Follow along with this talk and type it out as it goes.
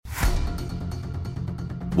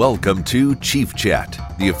Welcome to Chief Chat,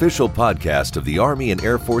 the official podcast of the Army and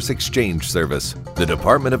Air Force Exchange Service, the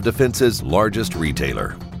Department of Defense's largest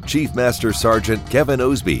retailer. Chief Master Sergeant Kevin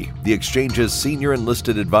Osby, the Exchange's senior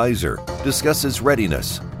enlisted advisor, discusses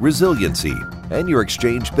readiness, resiliency, and your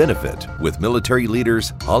exchange benefit with military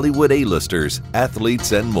leaders, Hollywood A-listers,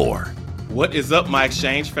 athletes, and more. What is up, my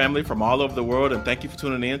Exchange family from all over the world, and thank you for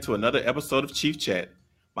tuning in to another episode of Chief Chat.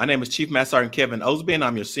 My name is Chief Master Sergeant Kevin Osby, and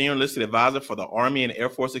I'm your senior enlisted advisor for the Army and Air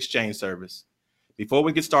Force Exchange Service. Before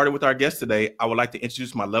we get started with our guest today, I would like to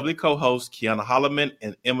introduce my lovely co-hosts, Kiana Holloman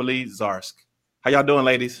and Emily Zarsk. How y'all doing,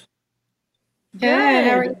 ladies? Good.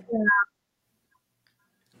 How are you?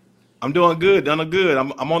 I'm doing good.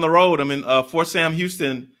 I'm on the road. I'm in Fort Sam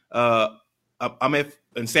Houston. I'm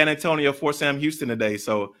in San Antonio, Fort Sam Houston today.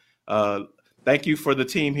 So thank you for the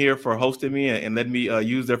team here for hosting me and letting me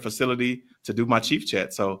use their facility to do my Chief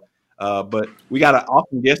Chat. So, but we got an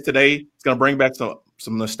awesome guest today. It's going to bring back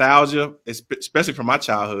some nostalgia, especially from my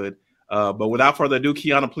childhood. But without further ado,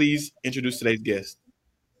 Kiana, please introduce today's guest.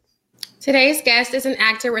 Today's guest is an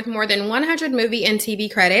actor with more than 100 movie and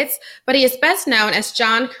TV credits, but he is best known as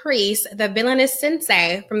John Kreese, the villainous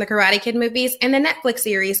sensei from the Karate Kid movies and the Netflix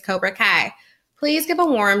series Cobra Kai. Please give a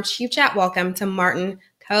warm Chief Chat welcome to Martin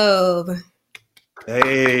Kove.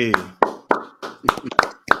 Hey.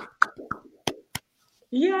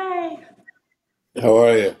 Yay. How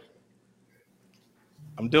are you?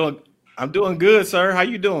 I'm doing good, sir. How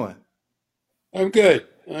you doing? I'm good.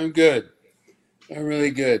 I'm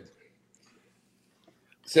really good.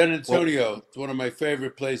 San Antonio, it's one of my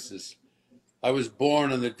favorite places. I was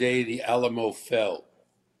born on the day the Alamo fell.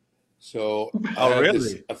 So I have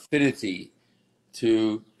this affinity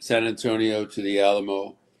to San Antonio, to the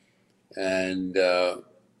Alamo. And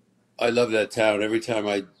I love that town. Every time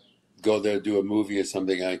I go there, do a movie or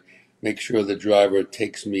something, I make sure the driver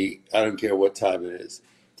takes me, I don't care what time it is,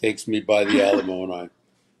 takes me by the Alamo, and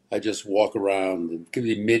I just walk around. It could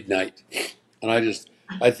be midnight. And I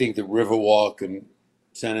think the Riverwalk and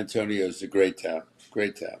San Antonio is a great town.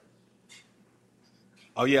 Great town.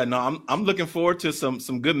 Oh yeah, no, I'm looking forward to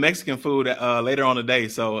some good Mexican food later on today.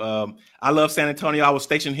 So I love San Antonio. I was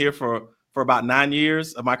stationed here for about 9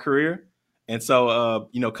 years of my career, and so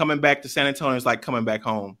coming back to San Antonio is like coming back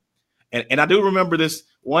home. And I do remember this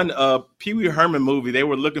one Pee Wee Herman movie. They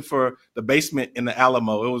were looking for the basement in the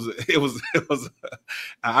Alamo. It was.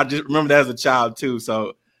 I just remember that as a child too.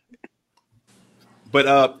 So,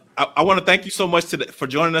 but I want to thank you so much for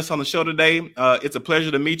joining us on the show today. It's a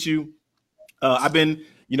pleasure to meet you. I've been,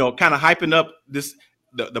 kind of hyping up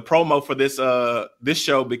the promo for this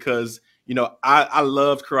show because I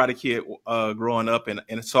loved Karate Kid growing up,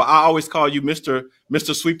 and so I always call you Mr.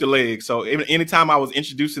 Sweep the Leg. So anytime I was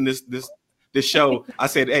introducing this show, I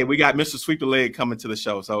said, "Hey, we got Mr. Sweep the Leg coming to the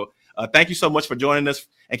show." So thank you so much for joining us.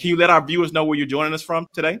 And can you let our viewers know where you're joining us from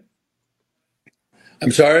today?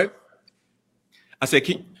 I'm sorry? I said,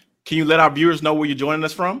 can you let our viewers know where you're joining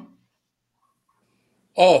us from?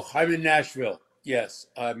 Oh, I'm in Nashville. Yes,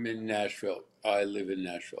 I'm in Nashville. I live in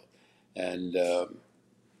Nashville. And,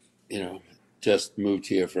 just moved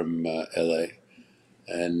here from LA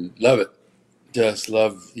and love it. Just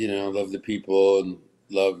love the people and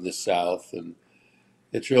love the South. And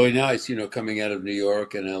it's really nice, coming out of New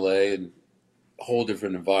York and LA, and a whole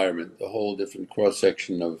different environment, a whole different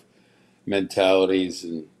cross-section of mentalities.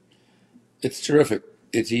 And it's terrific.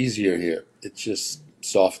 It's easier here. It's just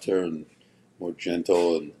softer and more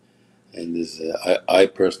gentle. And there's, I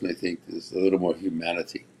personally think there's a little more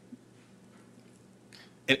humanity.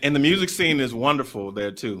 And the music scene is wonderful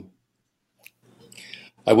there too.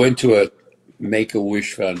 I went to a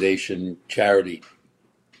Make-A-Wish Foundation charity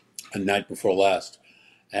a night before last,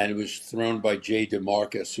 and it was thrown by Jay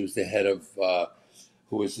DeMarcus, who's the head of,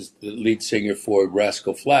 who was the lead singer for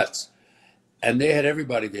Rascal Flatts. And they had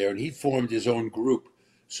everybody there, and he formed his own group.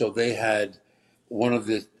 So they had one of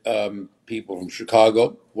the people from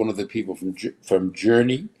Chicago, one of the people from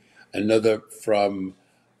Journey, another from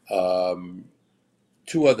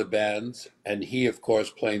two other bands, and he, of course,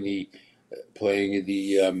 playing the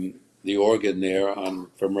organ there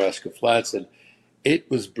from Rascal Flatts, and it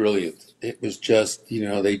was brilliant. It was just,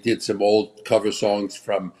 they did some old cover songs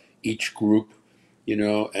from each group,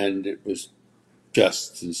 and it was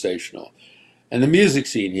just sensational. And the music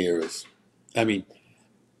scene here is, I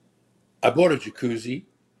bought a jacuzzi,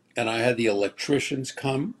 and I had the electricians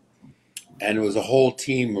come, and it was a whole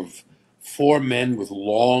team of 4 men with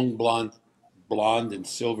long blonde and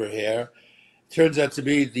silver hair. Turns out to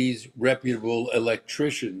be these reputable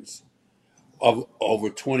electricians of over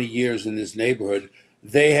 20 years in this neighborhood.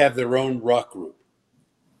 They have their own rock group.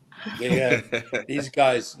 They have these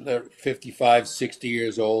guys, they're 55, 60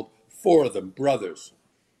 years old, four of them, brothers,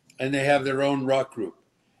 and they have their own rock group.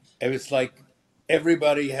 And it's like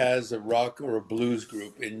everybody has a rock or a blues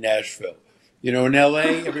group in Nashville. You know, in LA,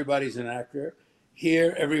 everybody's an actor.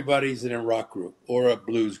 Here, everybody's in a rock group or a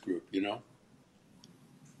blues group, you know?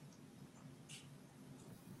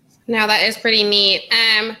 Now that is pretty neat.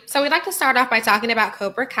 So we'd like to start off by talking about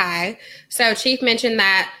Cobra Kai. So Chief mentioned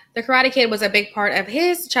that the Karate Kid was a big part of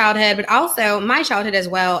his childhood, but also my childhood as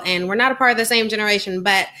well. And we're not a part of the same generation,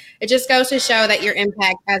 but it just goes to show that your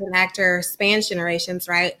impact as an actor spans generations,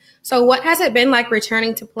 right? So what has it been like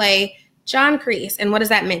returning to play John Kreese, and what has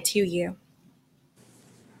that meant to you?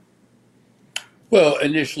 Well,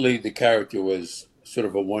 initially the character was sort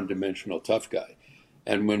of a one-dimensional tough guy.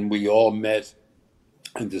 And when we all met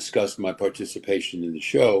and discussed my participation in the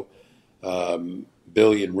show,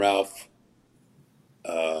 Billy and Ralph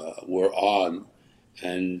were on,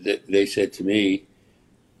 and they said to me,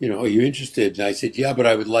 you know, are you interested? And I said, yeah, but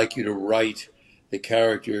I would like you to write the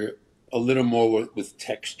character a little more with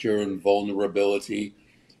texture and vulnerability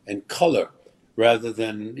and color, rather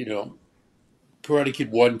than, you know, Karate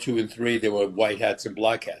Kid 1, 2, and 3, there were white hats and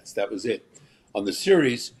black hats. That was it. On the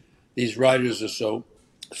series, these writers are so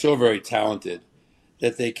very talented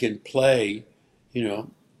that they can play, you know,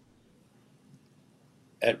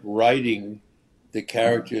 at writing the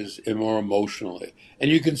characters more emotionally. And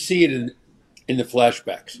you can see it in the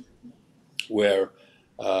flashbacks where,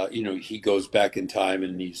 you know, he goes back in time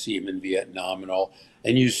and you see him in Vietnam and all,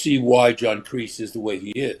 and you see why John Kreese is the way he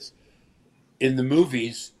is. In the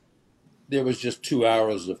movies, there was just 2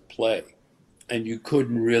 hours of play, and you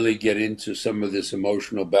couldn't really get into some of this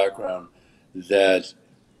emotional background that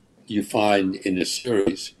you find in a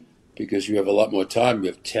series, because you have a lot more time. You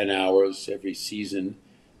have 10 hours every season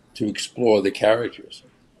to explore the characters.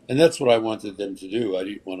 And that's what I wanted them to do. I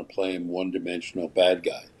didn't want to play him one-dimensional bad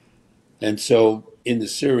guy. And so in the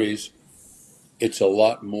series, it's a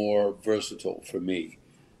lot more versatile for me.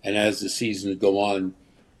 And as the seasons go on,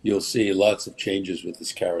 you'll see lots of changes with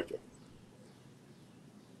this character.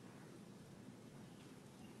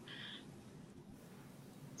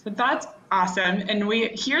 So that's awesome. And we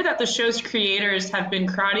hear that the show's creators have been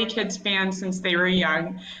Karate Kids fans since they were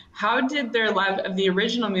young. How did their love of the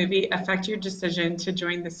original movie affect your decision to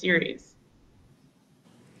join the series?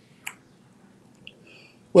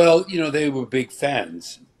 Well, you know, they were big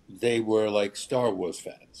fans. They were like Star Wars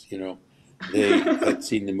fans, you know. They had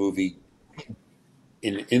seen the movie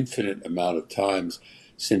an infinite amount of times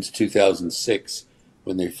since 2006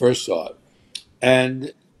 when they first saw it.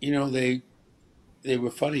 And, you know, they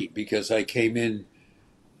were funny because I came in,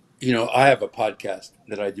 you know, I have a podcast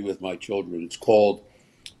that I do with my children. It's called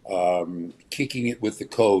Kicking It with the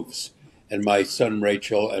Coves. And my son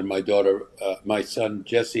Rachel and my daughter, my son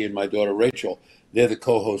Jesse and my daughter Rachel, they're the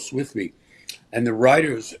co-hosts with me. And the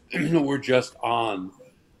writers were just on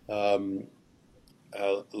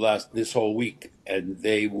this whole week. And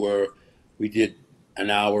we did an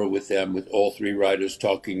hour with them, with all three writers,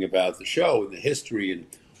 talking about the show and the history and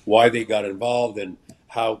why they got involved and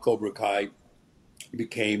how Cobra Kai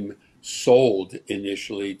became sold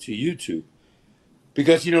initially to YouTube.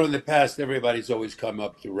 Because, you know, in the past, everybody's always come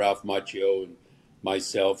up to Ralph Macchio and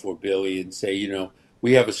myself or Billy and say, you know,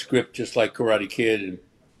 we have a script just like Karate Kid, and,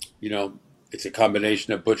 you know, it's a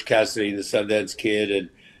combination of Butch Cassidy and the Sundance Kid and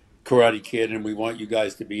Karate Kid, and we want you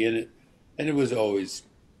guys to be in it. And it was always,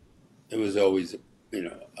 you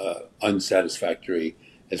know, unsatisfactory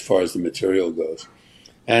as far as the material goes.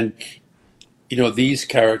 And, you know, these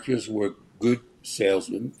characters were good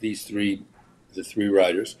salesmen, the three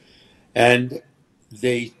writers, and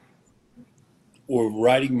they were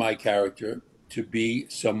writing my character to be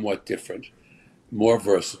somewhat different, more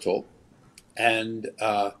versatile. And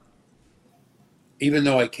even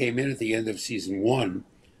though I came in at the end of season 1,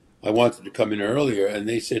 I wanted to come in earlier, and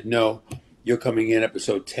they said, no, you're coming in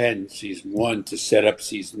episode 10, season 1, to set up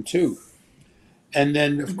season 2. And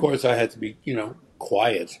then, of course, I had to be, you know,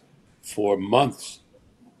 quiet for months,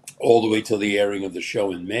 all the way till the airing of the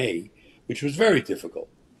show in May, which was very difficult.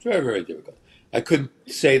 Very, very difficult. I couldn't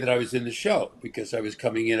say that I was in the show because I was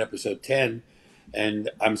coming in episode 10,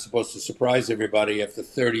 and I'm supposed to surprise everybody. After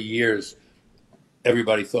 30 years,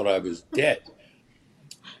 everybody thought I was dead.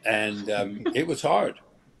 And it was hard.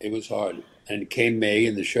 It was hard. And it came May,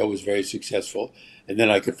 and the show was very successful. And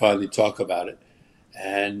then I could finally talk about it.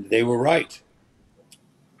 And they were right.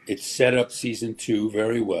 It set up season 2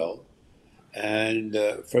 very well. And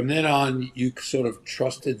from then on, you sort of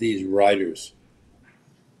trusted these writers.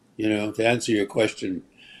 You know, to answer your question,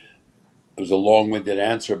 it was a long-winded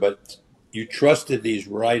answer, but you trusted these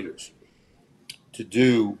writers to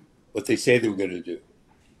do what they say they were going to do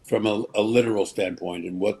from a literal standpoint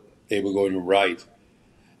and what they were going to write.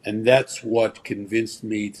 And that's what convinced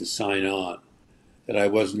me to sign on, that I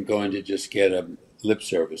wasn't going to just get a lip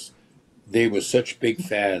service. They were such big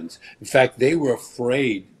fans. In fact, they were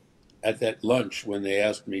afraid at that lunch when they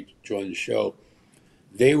asked me to join the show.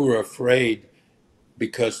 They were afraid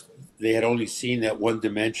because they had only seen that one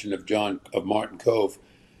dimension of Martin Kove,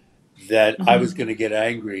 that I was going to get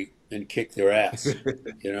angry and kick their ass,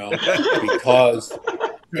 because,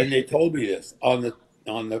 and they told me this on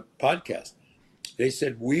the podcast. They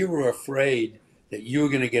said, we were afraid that you were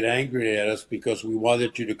going to get angry at us because we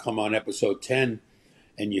wanted you to come on episode 10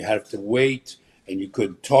 and you had to wait and you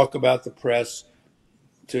couldn't talk about the press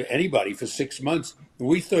to anybody for 6 months.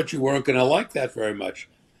 We thought you weren't going to like that very much.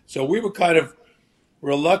 So we were kind of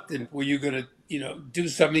reluctant. Were you going to, do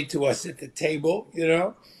something to us at the table,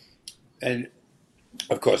 And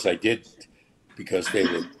of course I didn't, because they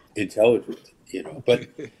were intelligent, but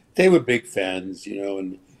they were big fans,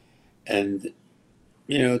 and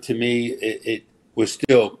to me, it we're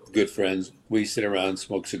still good friends. We sit around,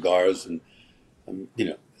 smoke cigars, and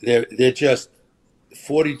they're just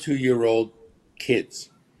 42-year-old kids,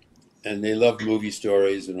 and they love movie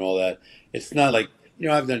stories and all that. It's not like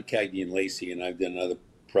I've done Cagney and Lacey, and I've done other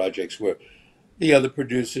projects where the other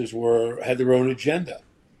producers had their own agenda.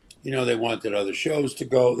 They wanted other shows to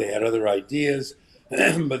go. They had other ideas,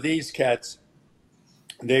 but these cats,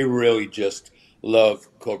 they really just love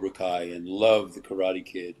Cobra Kai and love the Karate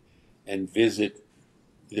Kid, and visit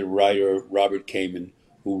the writer Robert Kamen,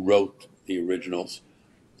 who wrote the originals,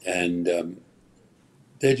 and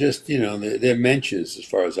they're just they're mensches as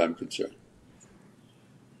far as I'm concerned.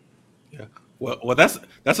 Yeah, well,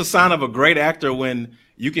 that's a sign of a great actor, when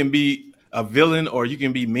you can be a villain or you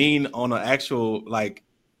can be mean on an actual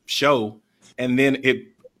show, and then it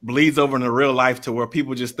bleeds over into real life to where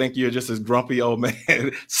people just think you're just this grumpy old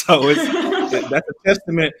man. So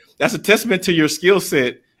that's a testament to your skill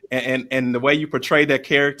set and the way you portray that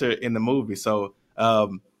character in the movie. So,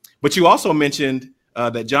 but you also mentioned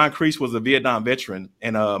that John Kreese was a Vietnam veteran,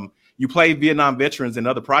 and you played Vietnam veterans in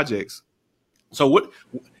other projects. So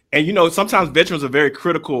sometimes veterans are very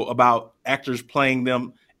critical about actors playing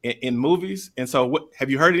them in movies. And so have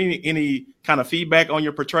you heard any kind of feedback on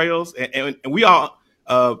your portrayals? And we all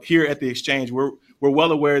here at the Exchange, we're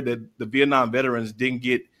well aware that the Vietnam veterans didn't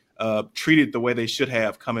get treated the way they should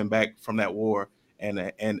have coming back from that war.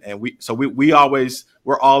 And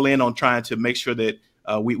we're all in on trying to make sure that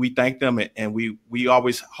we thank them, and we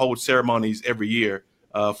always hold ceremonies every year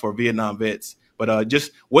for Vietnam vets. But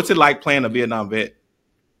just what's it like playing a Vietnam vet?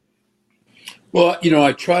 Well,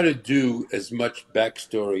 I try to do as much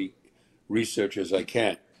backstory research as I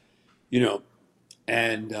can,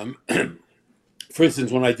 and for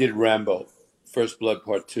instance, when I did Rambo, First Blood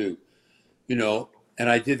Part 2, and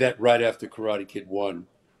I did that right after Karate Kid 1,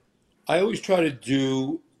 I always try to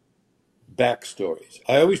do backstories.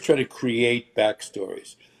 I always try to create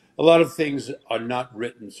backstories. A lot of things are not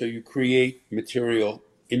written, so you create material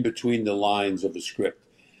in between the lines of a script.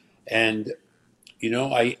 And,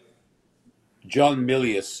 John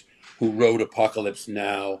Milius, who wrote Apocalypse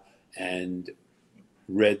Now and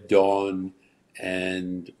Red Dawn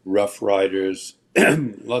and Rough Riders,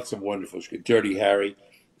 lots of wonderful scripts, Dirty Harry,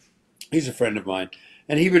 he's a friend of mine.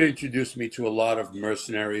 And he would introduce me to a lot of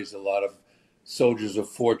mercenaries, a lot of soldiers of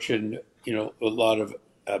fortune, a lot of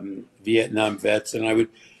Vietnam vets, and I would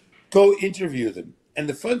go interview them. And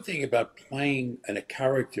the fun thing about playing a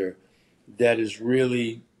character that is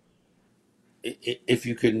really, if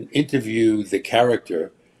you can interview the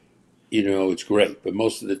character, it's great, but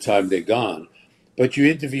most of the time they're gone. But you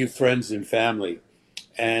interview friends and family,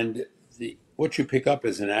 and what you pick up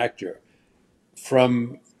as an actor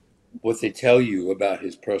from what they tell you about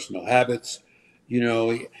his personal habits,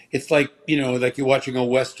 it's like you're watching a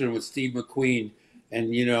Western with Steve McQueen,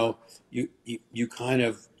 and you kind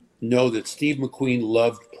of know that Steve McQueen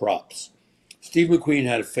loved props. Steve McQueen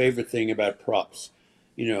had a favorite thing about props.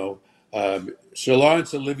 Sir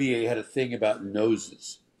Laurence Olivier had a thing about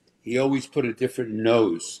noses. He always put a different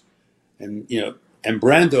nose, and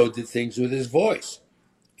Brando did things with his voice.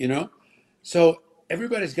 So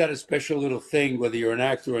everybody's got a special little thing, whether you're an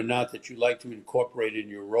actor or not, that you like to incorporate in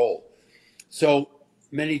your role. So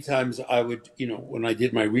many times I would, when I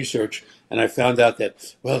did my research, and I found out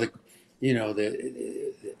that, well,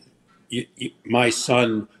 my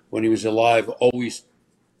son, when he was alive, always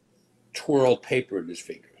twirled paper in his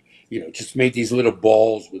finger. Just made these little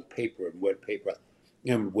balls with paper and wet paper,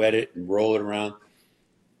 and wet it and roll it around.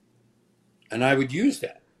 And I would use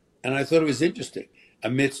that. And I thought it was interesting.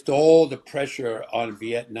 Amidst all the pressure on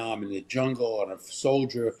Vietnam in the jungle, on a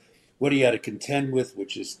soldier what he had to contend with,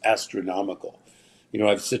 which is astronomical. You know,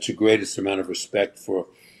 I have such a greatest amount of respect for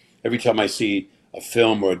every time I see a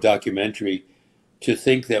film or a documentary, to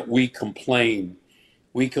think that we complain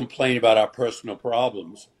about our personal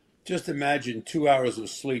problems. Just imagine 2 hours of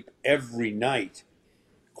sleep every night,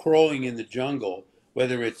 crawling in the jungle,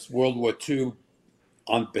 whether it's World War II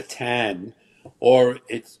on Bataan, or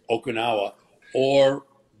it's Okinawa, or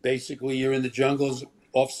basically you're in the jungles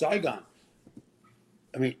off Saigon.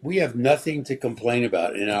 I mean, we have nothing to complain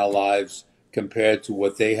about in our lives compared to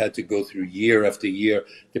what they had to go through year after year,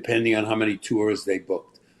 depending on how many tours they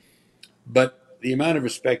booked. But the amount of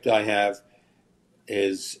respect I have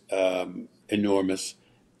is enormous.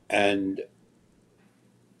 And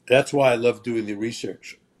that's why I love doing the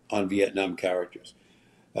research on Vietnam characters.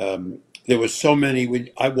 There were so many. When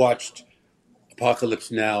I watched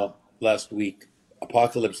Apocalypse Now last week,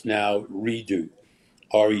 Apocalypse Now Redo,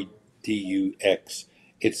 Redux.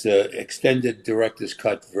 It's an extended director's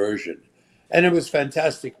cut version. And it was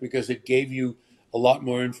fantastic because it gave you a lot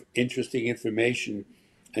more interesting information,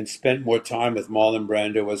 and spent more time with Marlon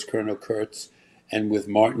Brando as Colonel Kurtz and with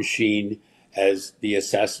Martin Sheen as the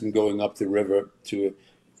assassin going up the river to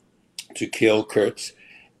kill Kurtz.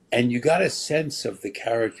 And you got a sense of the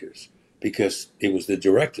characters because it was the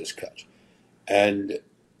director's cut. And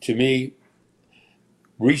to me,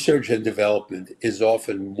 research and development is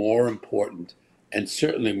often more important and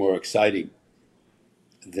certainly more exciting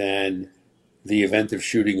than the event of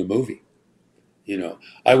shooting a movie. You know,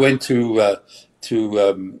 I went to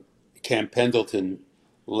Camp Pendleton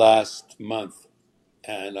last month,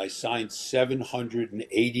 and I signed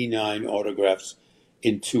 789 autographs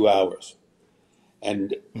in 2 hours.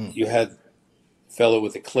 And you had a fellow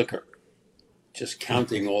with a clicker just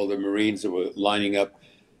counting all the Marines that were lining up.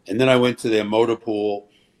 And then I went to their motor pool,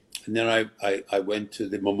 and then I went to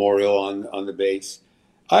the memorial on the base.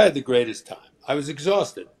 I had the greatest time. I was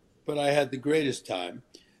exhausted, but I had the greatest time,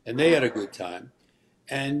 and they had a good time.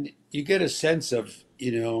 And you get a sense of,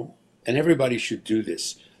 you know, and everybody should do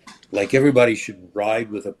this. Like, everybody should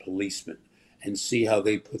ride with a policeman and see how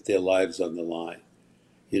they put their lives on the line.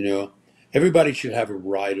 You know, everybody should have a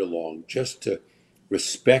ride along just to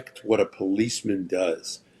respect what a policeman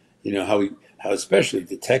does. You know, how especially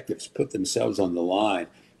detectives put themselves on the line,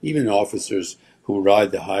 even officers who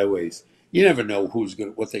ride the highways. You never know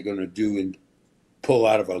what they're going to do and pull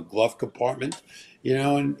out of a glove compartment, you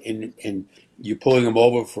know, and you're pulling them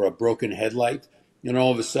over for a broken headlight, and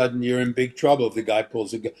all of a sudden you're in big trouble if the guy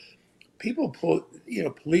pulls a gun. People pull, you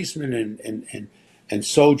know, policemen and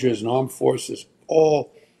soldiers and armed forces,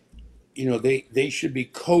 all, you know, they should be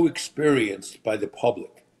co-experienced by the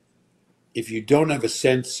public. If you don't have a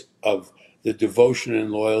sense of the devotion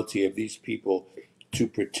and loyalty of these people to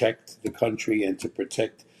protect the country and to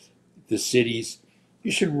protect the cities,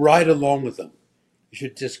 you should ride along with them. You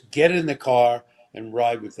should just get in the car and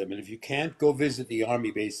ride with them. And if you can't, go visit the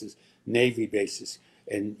Army bases, Navy bases,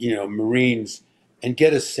 and, you know, Marines, and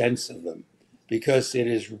get a sense of them, because it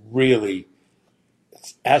is really,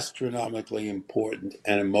 it's astronomically important,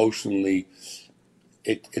 and emotionally,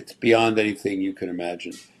 it's beyond anything you can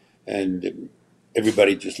imagine. And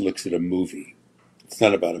everybody just looks at a movie. It's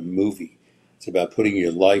not about a movie. It's about putting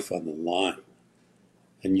your life on the line.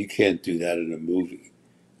 And you can't do that in a movie.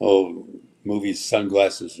 Oh, movies,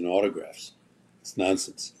 sunglasses, and autographs. It's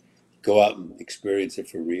nonsense. Go out and experience it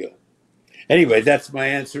for real. Anyway, that's my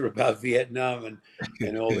answer about Vietnam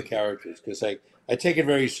and all the characters, because I take it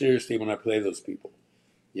very seriously when I play those people.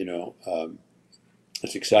 You know,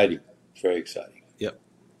 it's exciting. It's very exciting. Yep.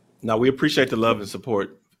 No, we appreciate the love and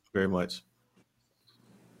support very much.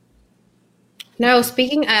 No,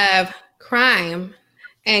 speaking of crime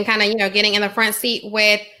and kind of, you know, getting in the front seat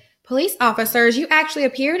with police officers, you actually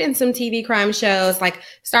appeared in some TV crime shows like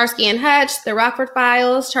Starsky and Hutch, The Rockford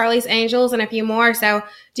Files, Charlie's Angels, and a few more. So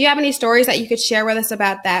do you have any stories that you could share with us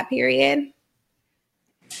about that period?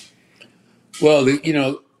 Well, you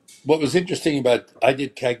know, what was interesting about, I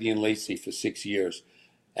did Cagney and Lacey for 6 years.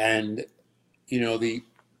 And, you know, the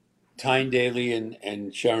Tyne Daly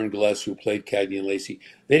and Sharon Gless, who played Cagney and Lacey,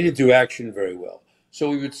 they didn't do action very well. So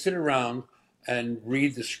we would sit around and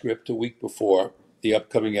read the script a week before the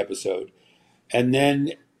upcoming episode. And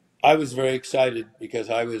then I was very excited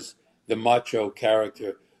because I was the macho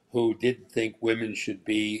character who didn't think women should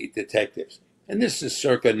be detectives. And this is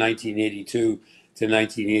circa 1982 to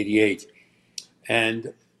 1988.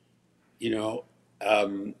 And, you know,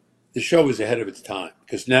 the show was ahead of its time,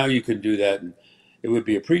 because now you can do that and it would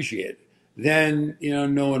be appreciated. Then, you know,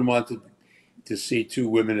 no one wanted to see two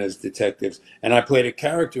women as detectives. And I played a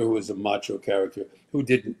character who was a macho character who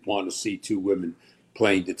didn't want to see two women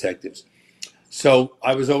playing detectives. So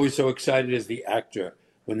I was always so excited as the actor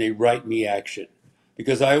when they write me action,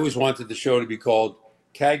 because I always wanted the show to be called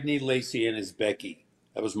Cagney, Lacey, and his Becky.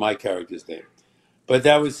 That was my character's name. But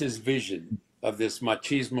that was his vision of this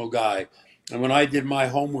machismo guy. And when I did my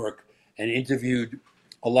homework and interviewed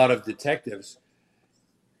a lot of detectives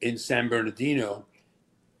in San Bernardino,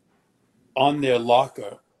 on their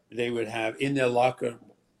locker, they would have in their locker,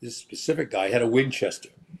 this specific guy had a Winchester.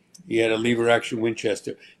 He had a lever action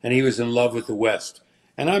Winchester, and he was in love with the West.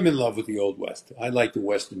 And I'm in love with the Old West. I like the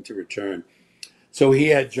Western to return. So he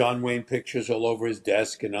had John Wayne pictures all over his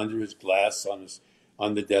desk and under his glass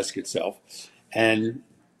on the desk itself. And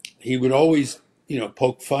he would always,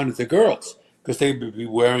 poke fun at the girls because they would be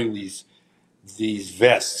wearing these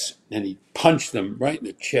vests, and he'd punch them right in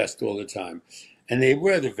the chest all the time. And they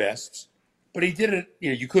wear the vests, but he did it,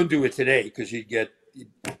 you couldn't do it today because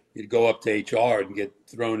you'd go up to HR and get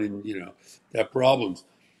thrown in, have problems.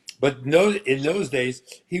 But in those days,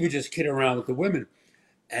 he would just kid around with the women.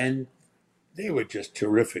 And they were just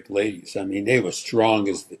terrific ladies. I mean, they were strong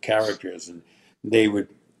as the characters, and they would,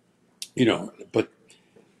 but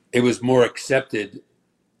it was more accepted.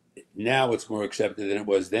 Now it's more accepted than it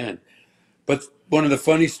was then. But one of the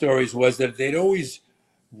funny stories was that they'd always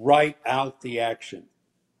write out the action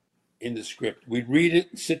in the script. We'd read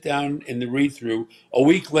it, sit down in the read-through. A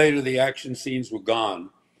week later, the action scenes were gone.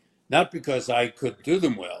 Not because I could do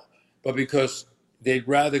them well, but because they'd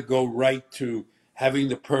rather go right to having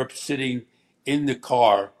the perp sitting in the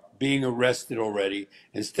car, being arrested already,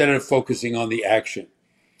 instead of focusing on the action.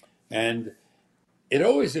 And it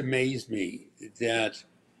always amazed me that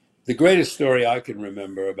the greatest story I can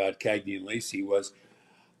remember about Cagney and Lacey was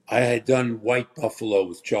I had done White Buffalo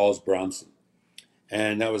with Charles Bronson,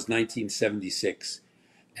 and that was 1976.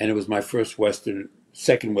 And it was my first Western,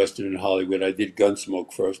 second Western in Hollywood. I did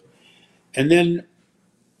Gunsmoke first. And then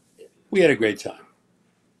we had a great time.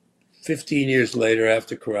 15 years later,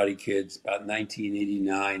 after Karate Kids, about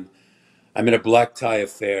 1989, I'm in a black tie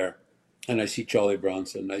affair, and I see Charlie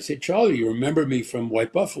Bronson. And I say, Charlie, you remember me from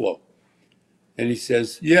White Buffalo? And he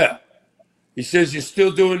says, yeah. He says, you're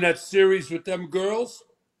still doing that series with them girls?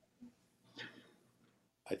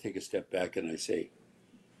 I take a step back and I say,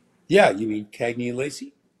 yeah, you mean Cagney and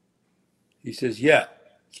Lacey? He says, yeah,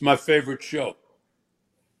 it's my favorite show.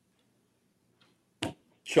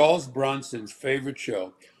 Charles Bronson's favorite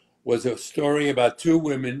show was a story about two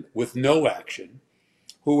women with no action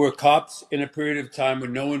who were cops in a period of time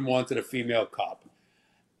when no one wanted a female cop.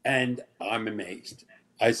 And I'm amazed.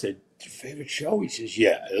 I said, it's your favorite show? He says,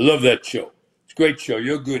 yeah, I love that show. It's a great show.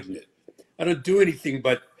 You're good in it. I don't do anything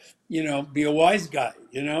but, be a wise guy,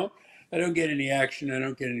 I don't get any action. I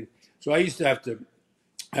don't get any. So I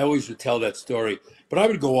always would tell that story. But I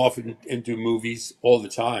would go off and do movies all the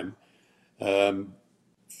time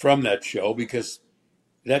from that show, because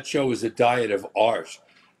that show was a diet of art.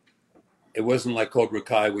 It wasn't like Cobra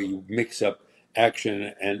Kai where you mix up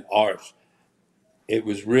action and art. It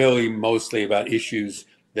was really mostly about issues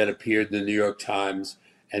that appeared in the New York Times,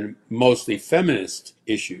 and mostly feminist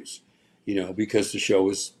issues, because the show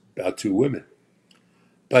was about two women.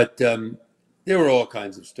 But there were all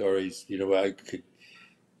kinds of stories. The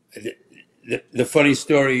funny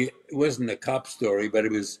story, it wasn't a cop story, but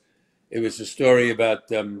it was a story about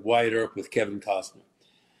Wyatt Earp with Kevin Costner.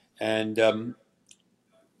 And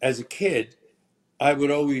as a kid, I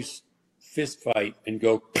would always fist fight and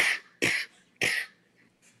go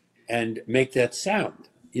and make that sound,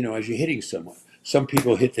 as you're hitting someone. Some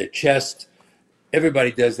people hit their chest.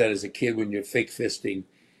 Everybody does that as a kid when you're fake fisting.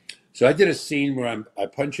 So I did a scene where I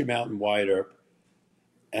punch him out in Wyatt Earp,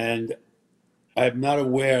 and I'm not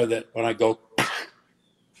aware that when I go,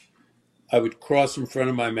 I would cross in front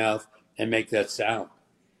of my mouth and make that sound.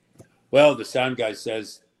 Well, the sound guy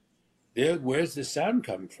says, where's the sound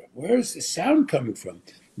coming from? Where is the sound coming from?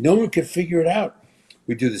 No one can figure it out.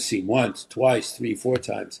 We do the scene once, twice, 3, 4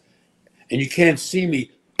 times. And you can't see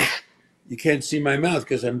me. You can't see my mouth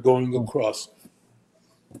because I'm going across.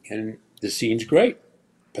 And the scene's great.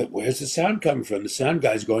 But where's the sound coming from? The sound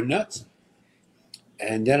guy's going nuts.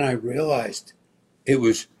 And then I realized it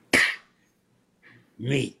was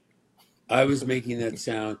me. I was making that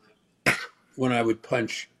sound when I would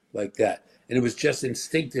punch like that. And it was just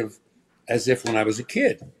instinctive, as if when I was a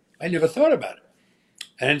kid. I never thought about it.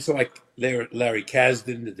 And so Larry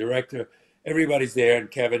Kasdan, the director, everybody's there, and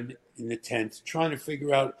Kevin in the tent, trying to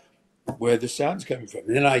figure out where the sound's coming from.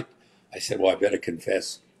 And then I said, well, I better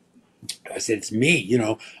confess. I said, it's me,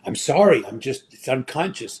 I'm sorry. It's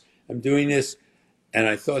unconscious. I'm doing this. And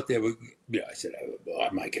I thought they were, I said, I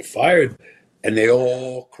might get fired. And they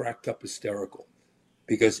all cracked up hysterical,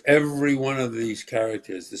 because every one of these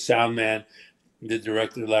characters, the sound man, the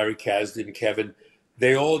director, Larry Kasdan, Kevin,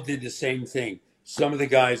 they all did the same thing. Some of the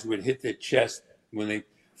guys would hit their chest when they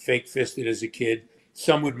fake fisted as a kid.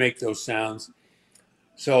 Some would make those sounds.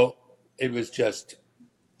 So it was just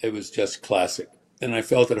classic. And I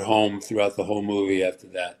felt at home throughout the whole movie after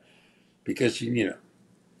that, because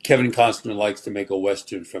Kevin Costner likes to make a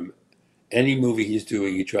Western from any movie he's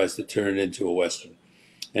doing. He tries to turn it into a Western,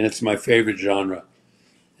 and it's my favorite genre.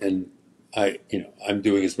 And I'm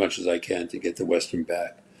doing as much as I can to get the Western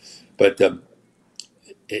back. But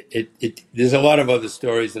there's a lot of other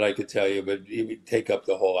stories that I could tell you, but it would take up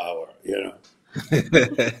the whole hour.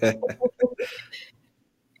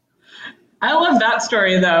 I love that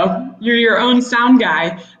story, though. You're your own sound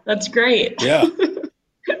guy. That's great. Yeah.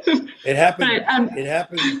 It happened. It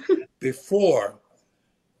happened before.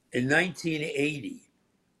 In 1980,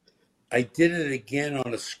 I did it again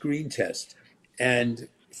on a screen test, and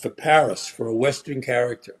for Paris, for a Western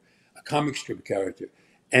character, a comic strip character.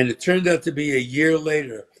 And it turned out to be a year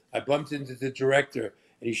later, I bumped into the director,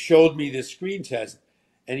 and he showed me this screen test,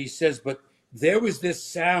 and he says, but there was this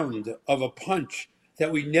sound of a punch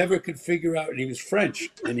that we never could figure out. And he was French,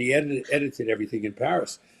 and he edited everything in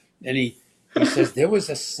Paris. And he says, there was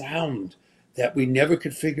a sound that we never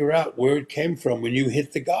could figure out where it came from when you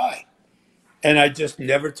hit the guy. And I just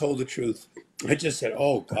never told the truth. I just said,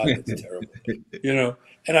 oh, God, that's terrible.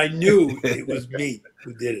 And I knew it was me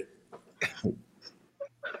who did it. And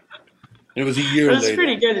it was a year later. That's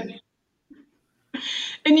pretty good.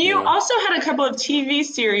 And you also had a couple of TV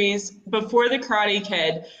series before The Karate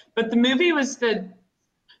Kid, but the movie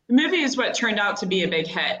is what turned out to be a big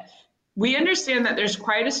hit. We understand that there's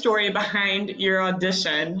quite a story behind your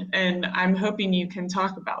audition, and I'm hoping you can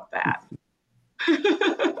talk about that.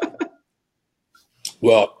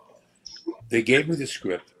 Well, they gave me the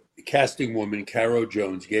script. The casting woman, Caro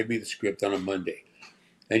Jones, gave me the script on a Monday.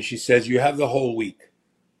 And she says, you have the whole week.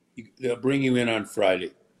 They'll bring you in on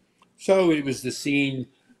Friday. So it was the scene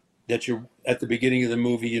that you're at the beginning of the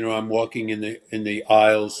movie. I'm walking in the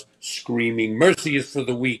aisles screaming, mercy is for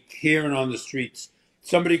the weak, here and on the streets.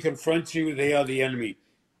 Somebody confronts you, they are the enemy.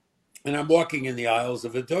 And I'm walking in the aisles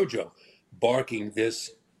of a dojo, barking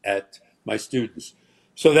this at my students.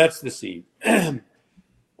 So that's the scene.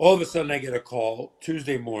 All of a sudden I get a call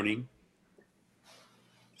Tuesday morning.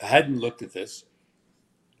 I hadn't looked at this.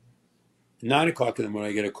 9 o'clock in the morning,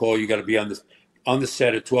 I get a call. You got to be on the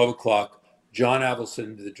set at 12 o'clock. John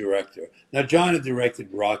Avildsen, the director. Now, John had directed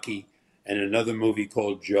Rocky and another movie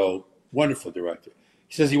called Joe. Wonderful director.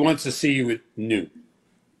 He says he wants to see you at noon.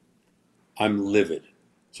 I'm livid.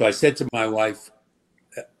 So I said to my wife,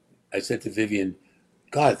 I said to Vivian,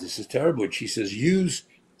 God, this is terrible. And she says, use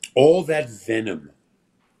all that venom,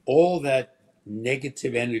 all that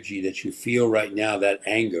negative energy that you feel right now, that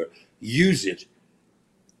anger, use it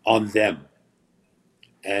on them.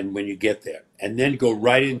 And when you get there, and then go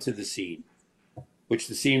right into the scene, which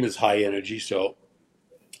the scene was high energy. So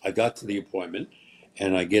I got to the appointment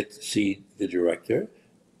and I get to see the director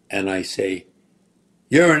and I say,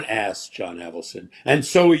 you're an ass, John Avildsen. And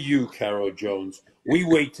so are you, Caro Jones. We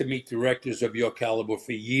wait to meet directors of your caliber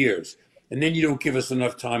for years. And then you don't give us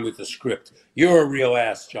enough time with the script. You're a real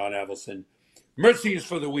ass, John Avildsen. Mercy is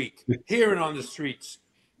for the weak, here and on the streets.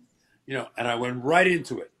 And I went right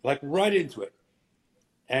into it, right into it.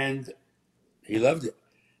 And he loved it.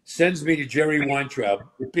 Sends me to Jerry Weintraub,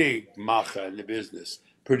 big macha in the business.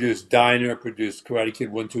 Produced Diner, produced Karate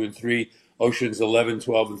Kid 1, 2, and 3, Oceans 11,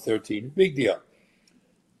 12, and 13. Big deal.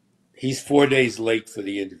 He's 4 days late for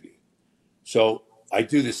the interview. So I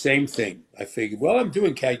do the same thing. I figured, well, I'm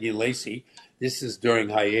doing Cagney and Lacey. This is during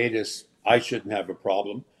hiatus. I shouldn't have a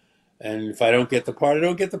problem. And if I don't get the part, I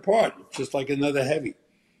don't get the part. It's just like another heavy.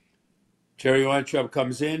 Jerry Weintraub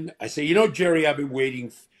comes in. I say, Jerry, I've been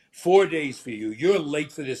waiting 4 days for you. You're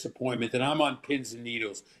late for this appointment, and I'm on pins and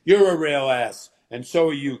needles. You're a real ass. And so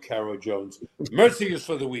are you, Caro Jones. Mercy is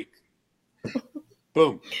for the weak.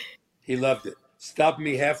 Boom. He loved it. Stopped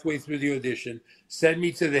me halfway through the audition, sent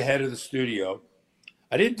me to the head of the studio.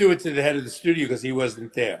 I didn't do it to the head of the studio because he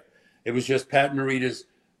wasn't there. It was just Pat Morita's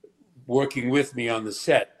working with me on the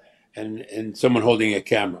set and someone holding a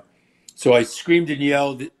camera. So I screamed and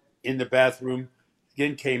yelled in the bathroom,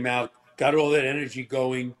 again came out, got all that energy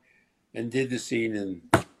going, and did the scene, and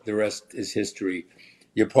the rest is history.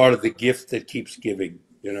 You're part of the gift that keeps giving,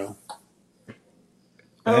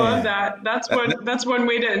 I love that. That's one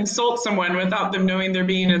way to insult someone without them knowing they're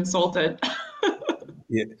being insulted.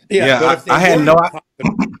 I had no.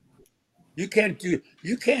 You can't do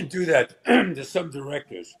that to some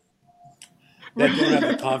directors that don't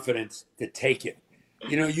have the confidence to take it.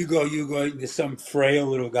 You go to some frail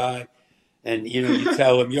little guy, and you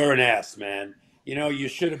tell him you're an ass, man. you know, you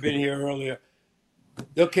should have been here earlier,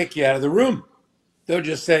 they'll kick you out of the room. They'll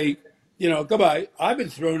just say, you know, goodbye. I've been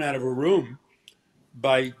thrown out of a room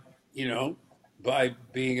by, you know, by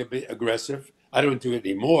being a bit aggressive. I don't do it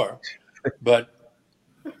anymore, but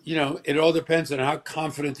you know, it all depends on how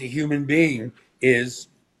confident the human being is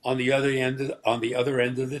on the other end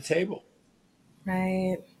of the table.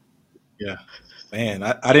 Right. Yeah. Man,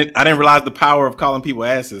 I didn't realize the power of calling people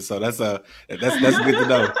asses. So that's good to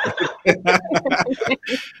know.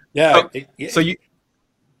 Yeah. So you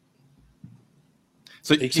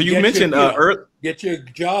mentioned get your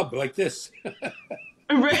job like this.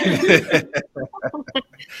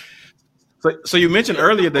 So you mentioned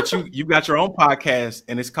earlier that you got your own podcast,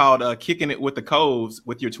 and it's called Kicking It with the Coves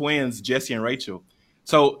with your twins Jesse and Rachel.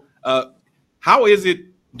 So how is it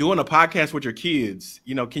doing a podcast with your kids?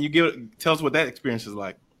 You know, can you tell us what that experience is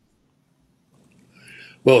like?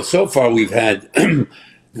 Well, so far we've had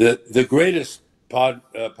the greatest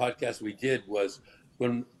podcast we did was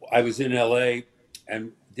when I was in LA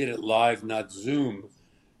and did it live, not Zoom,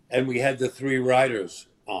 and we had the three writers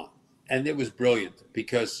on, and it was brilliant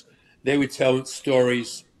because they would tell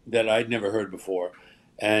stories that I'd never heard before,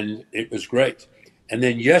 and it was great. And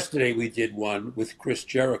then yesterday we did one with Chris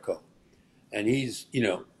Jericho, and he's, you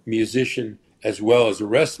know, musician as well as a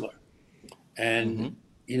wrestler, and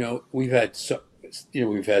you know, we've had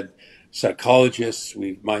psychologists.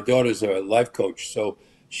 My daughter's a life coach, so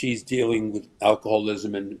she's dealing with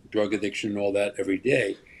alcoholism and drug addiction and all that every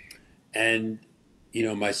day. And you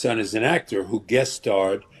know, my son is an actor who guest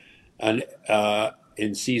starred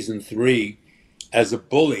in season 3 as a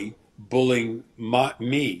bullying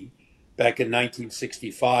me back in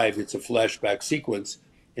 1965. It's a flashback sequence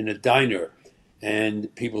in a diner,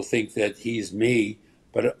 and people think that he's me,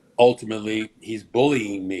 but ultimately he's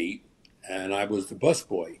bullying me, and I was the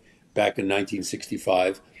busboy back in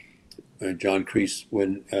 1965, John Kreese,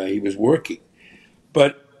 when he was working.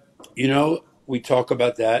 But you know, we talk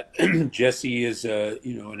about that. Jesse is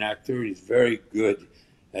an actor. He's very good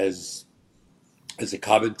as a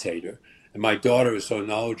commentator, and my daughter is so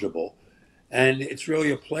knowledgeable, and it's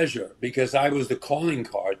really a pleasure because I was the calling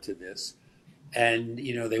card to this, and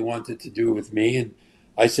you know, they wanted to do it with me, and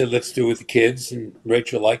I said let's do it with the kids, and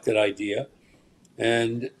Rachel liked that idea,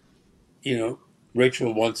 and you know,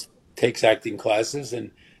 Rachel takes acting classes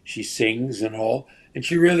and she sings and all, and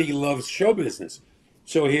she really loves show business.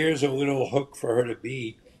 So here's a little hook for her to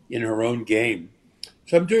be in her own game.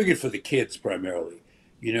 So I'm doing it for the kids primarily,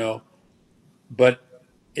 you know, but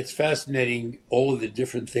it's fascinating all of the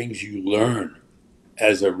different things you learn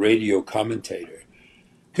as a radio commentator,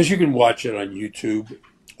 because you can watch it on YouTube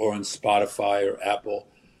or on Spotify or Apple.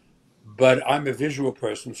 But I'm a visual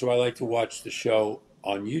person, so I like to watch the show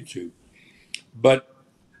on YouTube. But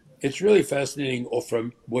it's really fascinating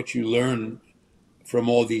from what you learn from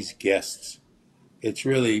all these guests. It's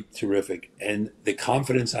really terrific. And the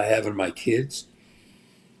confidence I have in my kids,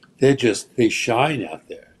 they shine out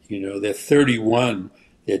there. You know, they're 31,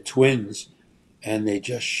 they're twins, and they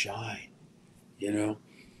just shine, you know.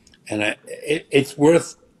 And it's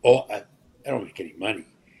worth all, I don't make any money.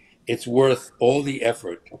 It's worth all the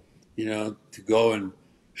effort, you know, to go and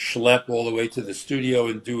schlep all the way to the studio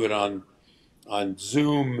and do it on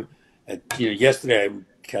Zoom. And, you know, yesterday I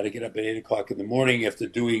got to get up at 8 o'clock in the morning after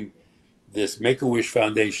doing this Make-A-Wish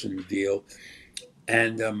Foundation deal.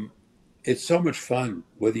 And it's so much fun.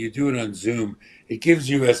 Whether you do it on Zoom, it gives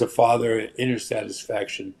you as a father inner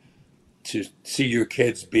satisfaction to see your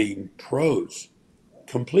kids being pros,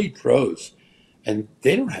 complete pros. And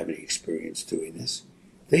they don't have any experience doing this.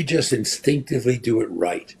 They just instinctively do it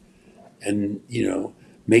right. And, you know,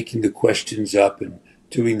 making the questions up and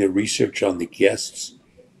doing the research on the guests.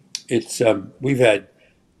 It's we've had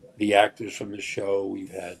the actors from the show.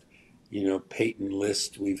 We've had, you know, Peyton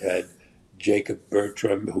List. We've had Jacob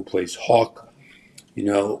Bertram, who plays Hawk. You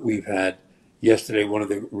know, we've had yesterday one of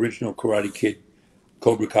the original Karate Kid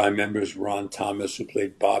Cobra Kai members, Ron Thomas, who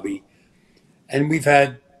played Bobby. And we've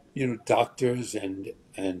had, you know, doctors and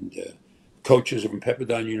coaches from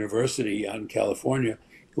Pepperdine University out in California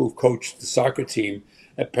who've coached the soccer team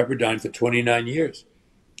at Pepperdine for 29 years.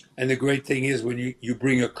 And the great thing is when you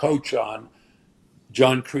bring a coach on,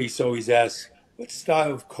 John Kreese always asks, what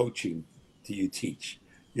style of coaching do you teach?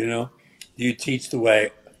 You know, do you teach the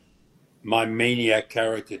way my maniac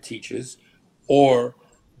character teaches, or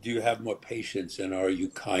do you have more patience and are you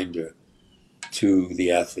kinder to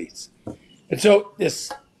the athletes? And so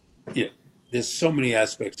there's so many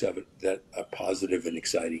aspects of it that are positive and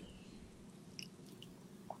exciting.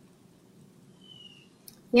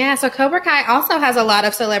 Yeah, so Cobra Kai also has a lot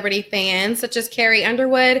of celebrity fans, such as Carrie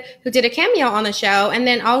Underwood, who did a cameo on the show, and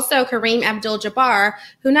then also Kareem Abdul-Jabbar,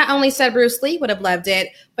 who not only said Bruce Lee would have loved it,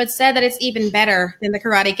 but said that it's even better than the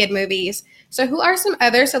Karate Kid movies. So who are some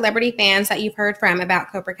other celebrity fans that you've heard from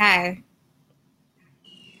about Cobra Kai?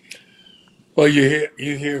 Well, you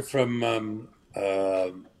hear from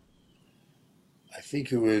I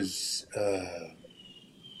think it was.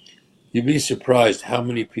 You'd be surprised how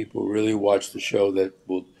many people really watch the show that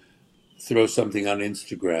will throw something on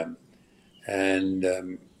Instagram.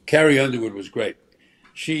 And Carrie Underwood was great.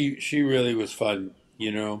 She really was fun,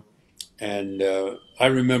 you know. And I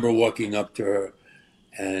remember walking up to her,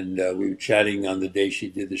 and we were chatting on the day she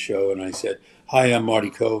did the show, and I said, "Hi, I'm Marty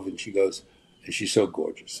Kove," and she goes, and she's so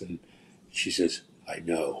gorgeous, and she says, "I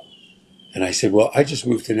know." And I said, "Well, I just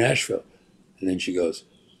moved to Nashville," and then she goes,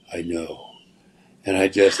 "I know," and I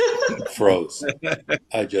just froze.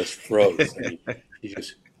 I just froze. I mean, she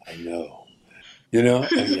just, "I know," you know.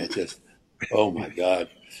 I mean, I just, oh my God,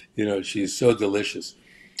 you know, she's so delicious.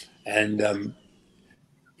 And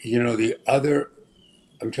the other,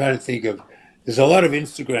 I'm trying to think of. There's a lot of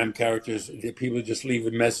Instagram characters that people just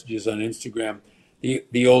leaving messages on Instagram.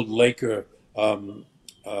 The old Laker,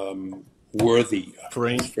 Worthy, his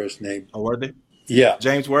Kareem first name. Worthy? Yeah,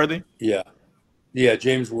 James Worthy? yeah, yeah.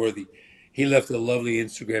 James Worthy. He left a lovely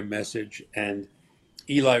Instagram message, and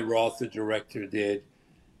Eli Roth, the director, did.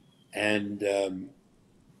 And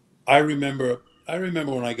I remember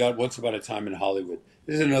when I got Once Upon a Time in Hollywood.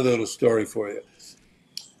 This is another little story for you.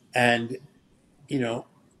 And you know,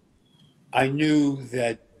 I knew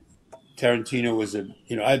that Tarantino was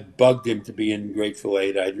I bugged him to be in Grateful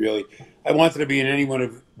Eight. I wanted to be in any one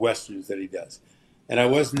of westerns that he does. And I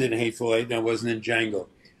wasn't in Hateful Eight, and I wasn't in Django.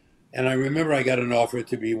 And I remember I got an offer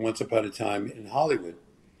to be Once Upon a Time in Hollywood.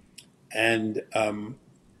 And I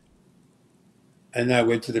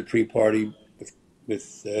went to the pre-party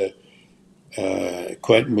with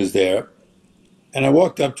Quentin was there. And I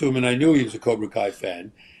walked up to him, and I knew he was a Cobra Kai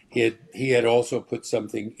fan. He had also put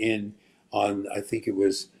something in on, I think it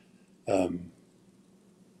was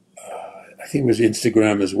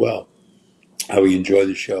Instagram as well, how he enjoyed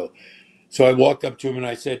the show. So I walked up to him and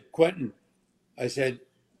I said, "Quentin," I said,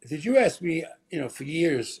 "did you ask me, for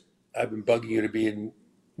years I've been bugging you to be in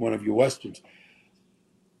one of your westerns."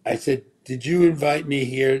 I said, "Did you invite me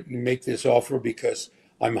here and make this offer because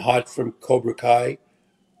I'm hot from Cobra Kai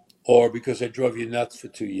or because I drove you nuts for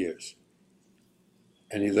 2 years?"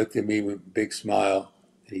 And he looked at me with a big smile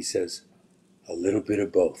and he says, "A little bit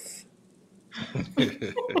of both."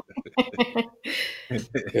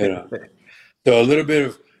 you know. So a little bit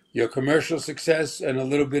of your commercial success and a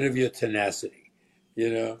little bit of your tenacity,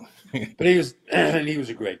 But he was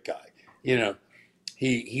a great guy.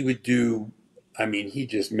 He would do. I mean, he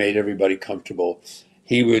just made everybody comfortable.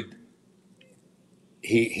 He would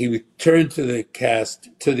turn to the cast,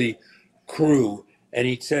 to the crew, and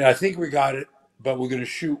he'd say, "I think we got it, but we're going to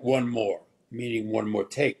shoot one more," meaning one more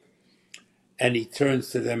take. And he turns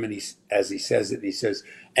to them and as he says it, he says,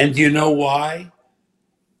 "And do you know why?"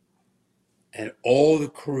 And all the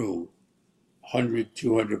crew, 100,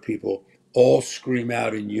 200 people, all scream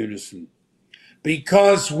out in unison,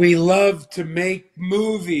 "Because we love to make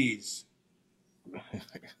movies."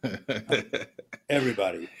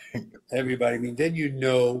 Everybody. I mean,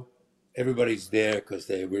 then everybody's there because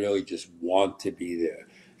they really just want to be there.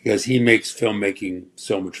 Because he makes filmmaking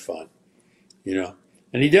so much fun,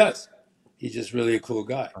 And he does. He's just really a cool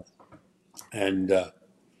guy. And,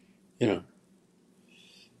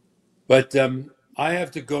 But I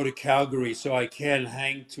have to go to Calgary, so I can't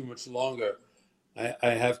hang too much longer. I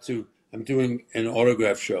have to. I'm doing an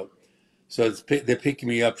autograph show, so they're picking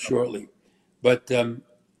me up shortly. But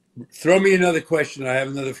throw me another question. I have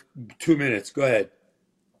another 2 minutes. Go ahead.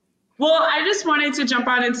 Well, I just wanted to jump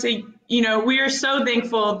on and say, we are so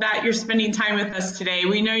thankful that you're spending time with us today.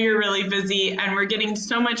 We know you're really busy, and we're getting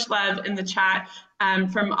so much love in the chat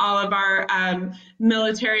from all of our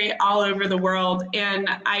military all over the world. And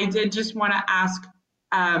I did just want to ask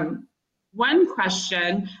one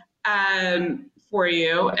question for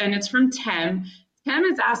you, and it's from Tim. Tim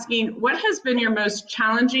is asking, what has been your most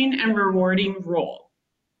challenging and rewarding role?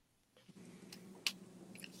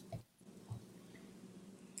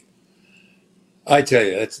 I tell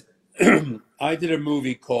you, I did a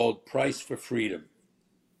movie called Price for Freedom,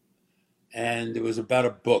 and it was about a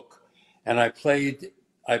book, and I played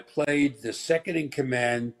the second in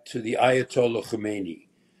command to the Ayatollah Khomeini.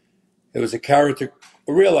 There was a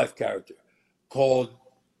real life character called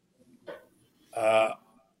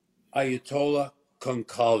Ayatollah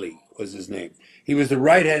Khomeini was his name. He was the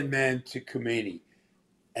right hand man to Khomeini,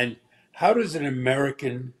 and how does an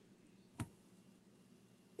American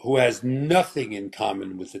who has nothing in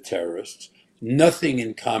common with the terrorists, nothing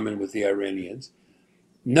in common with the Iranians,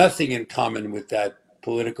 nothing in common with that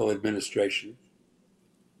political administration,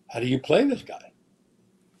 how do you play this guy?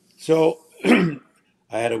 So I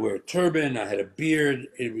had to wear a turban, I had a beard,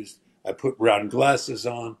 I put round glasses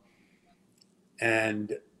on, and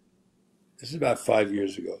this is about 5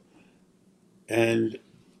 years ago. And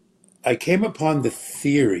I came upon the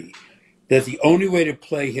theory that the only way to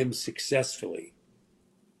play him successfully,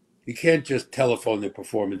 you can't just telephone the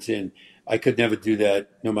performance in. I could never do that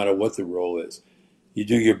no matter what the role is. You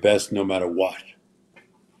do your best no matter what.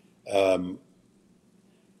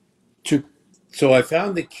 So I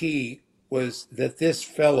found the key was that this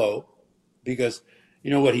fellow, because you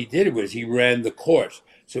know what he did was he ran the course.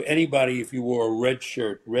 So anybody, if you wore a red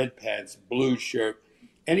shirt, red pants, blue shirt,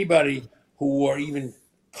 anybody who wore even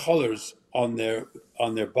colors on their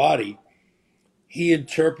body, he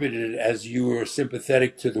interpreted it as you were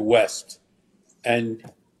sympathetic to the West and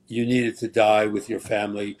you needed to die with your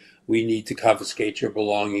family. We need to confiscate your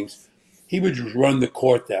belongings. He would run the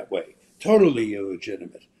court that way, totally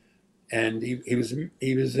illegitimate. And he was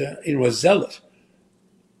a zealot.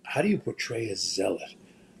 How do you portray a zealot?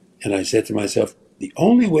 And I said to myself, the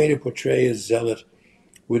only way to portray a zealot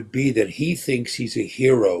would be that he thinks he's a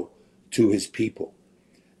hero to his people,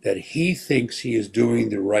 that he thinks he is doing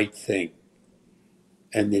the right thing,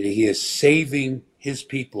 and that he is saving his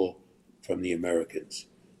people from the Americans,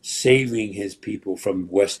 saving his people from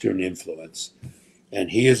Western influence.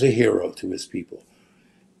 And he is a hero to his people.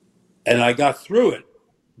 And I got through it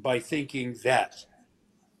by thinking that,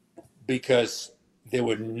 because there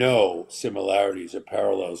were no similarities or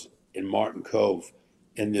parallels in Martin Kove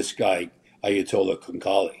and this guy, Ayatollah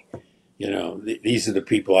Khomeini. You know, these are the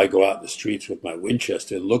people I go out in the streets with my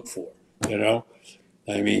Winchester and look for, you know?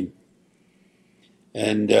 I mean,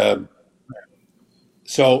 and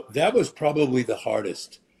so that was probably the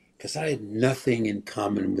hardest, because I had nothing in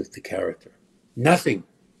common with the character. Nothing.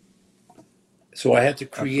 So I had to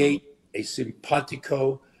create a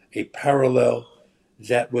simpatico, a parallel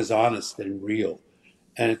that was honest and real.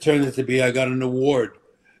 And it turned out to be, I got an award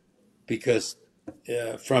because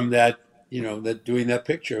from that, you know, that doing that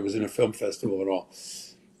picture, it was in a film festival and all.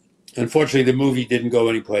 Unfortunately, the movie didn't go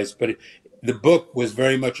anyplace, but the book was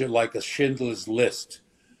very much like a Schindler's List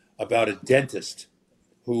about a dentist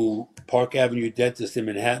Park Avenue dentist in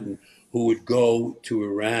Manhattan, who would go to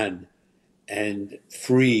Iran and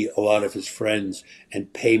free a lot of his friends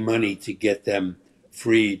and pay money to get them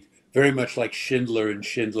freed. Very much like Schindler and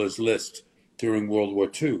Schindler's List during World War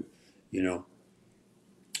II, you know.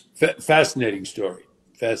 Fascinating story.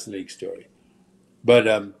 But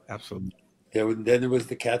absolutely. Then there was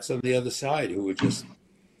the cats on the other side who were just,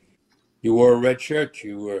 you wore a red shirt,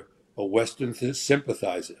 you were a Western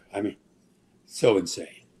sympathizer. I mean, so insane.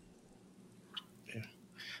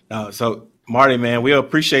 Yeah. So Marty, man, we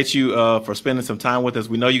appreciate you for spending some time with us.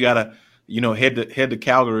 We know you gotta, you know, head to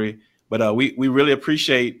Calgary, but we really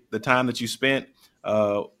appreciate the time that you spent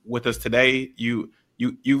with us today.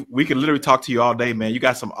 We could literally talk to you all day, man. You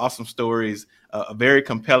got some awesome stories, a very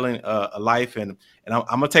compelling life, and I'm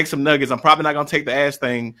gonna take some nuggets. I'm probably not gonna take the ass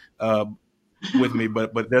thing with me,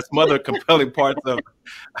 but there's some other compelling parts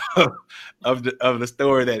of the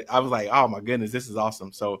story that I was like, oh my goodness, this is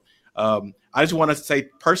awesome. So I just want to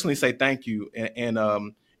personally say thank you,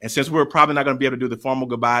 and since we're probably not going to be able to do the formal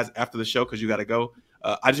goodbyes after the show because you got to go,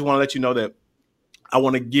 I just want to let you know that I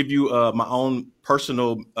want to give you my own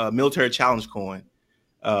personal military challenge coin.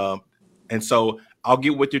 And so I'll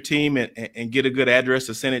get with your team and get a good address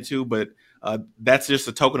to send it to. But that's just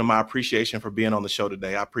a token of my appreciation for being on the show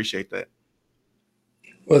today. I appreciate that.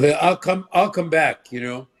 Well, I'll come back. You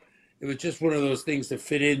know, it was just one of those things that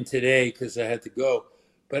fit in today because I had to go.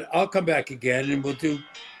 But I'll come back again, and we'll do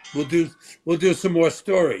some more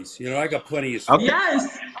stories. You know, I got plenty of stories.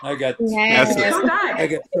 Yes. I got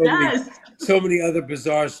so many other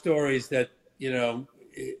bizarre stories that, you know,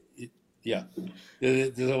 yeah.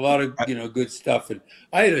 There's a lot of, you know, good stuff. And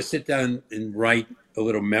I had to sit down and write a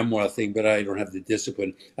little memoir thing, but I don't have the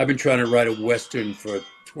discipline. I've been trying to write a Western for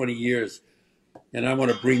 20 years, and I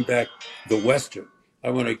want to bring back the Western.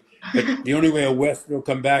 But the only way a Western will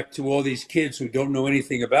come back to all these kids who don't know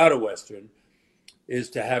anything about a Western is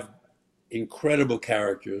to have incredible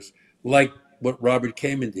characters like what Robert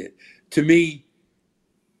Kamen did. To me,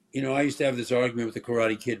 you know, I used to have this argument with the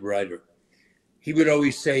Karate Kid writer. He would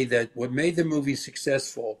always say that what made the movie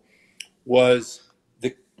successful was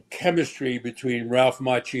the chemistry between Ralph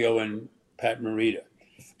Macchio and Pat Morita.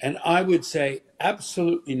 And I would say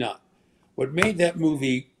absolutely not. What made that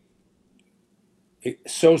movie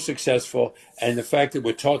so successful. And the fact that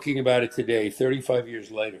we're talking about it today, 35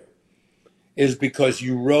 years later, is because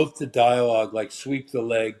you wrote the dialogue like sweep the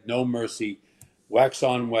leg, no mercy, wax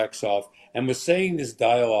on, wax off. And we're saying this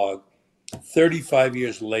dialogue 35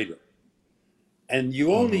 years later. And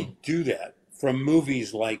you only do that from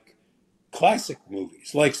movies like classic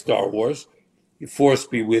movies, like Star Wars, Force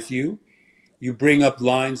Be With You. You bring up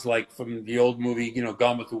lines like from the old movie,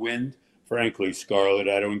 Gone with the Wind. Frankly, Scarlett,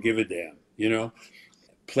 I don't give a damn,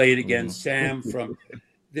 Play It Again, Sam.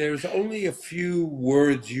 There's only a few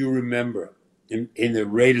words you remember. In the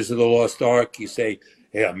Raiders of the Lost Ark, you say,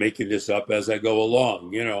 hey, I'm making this up as I go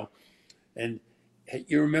along, And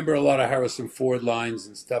you remember a lot of Harrison Ford lines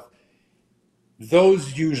and stuff.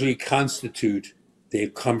 Those usually they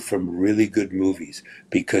come from really good movies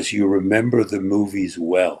because you remember the movies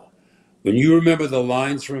well. When you remember the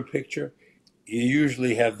lines from a picture, you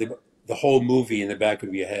usually have the whole movie in the back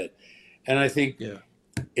of your head. And I think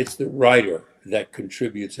it's the writer that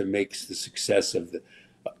contributes and makes the success of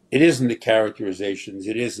it isn't the characterizations,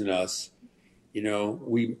 it isn't us.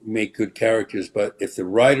 We make good characters, but if the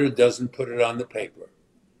writer doesn't put it on the paper,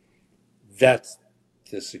 that's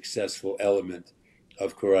the successful element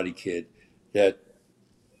of Karate Kid, that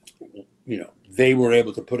they were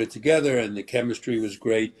able to put it together, and the chemistry was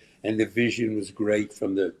great, and the vision was great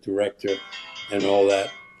from the director and all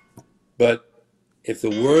that. But if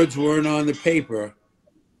the words weren't on the paper,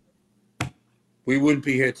 we wouldn't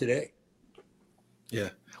be here today. Yeah.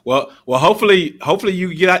 Well, hopefully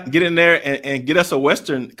you get in there and get us a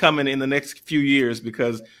Western coming in the next few years,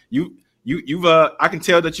 because you've I can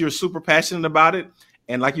tell that you're super passionate about it,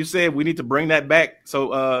 and like you said, we need to bring that back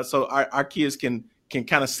so our kids can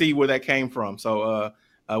kind of see where that came from. So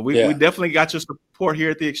we definitely got your support here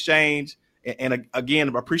at the Exchange, and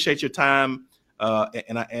again, appreciate your time,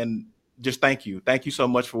 and just thank you so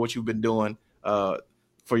much for what you've been doing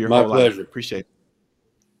for your whole life. Appreciate it.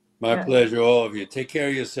 My pleasure, all of you. Take care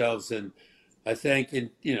of yourselves, and I thank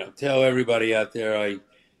and tell everybody out there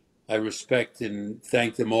I respect and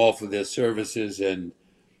thank them all for their services, and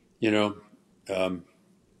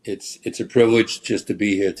it's a privilege just to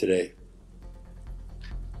be here today.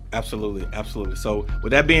 Absolutely. So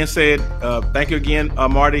with that being said, thank you again,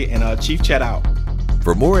 Marty, and Chief Chat out.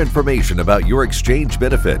 For more information about your exchange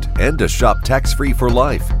benefit and to shop tax-free for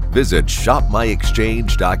life, visit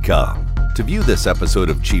shopmyexchange.com. To view this episode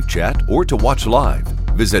of Chief Chat or to watch live,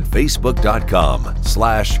 visit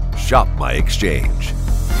facebook.com/shopmyexchange.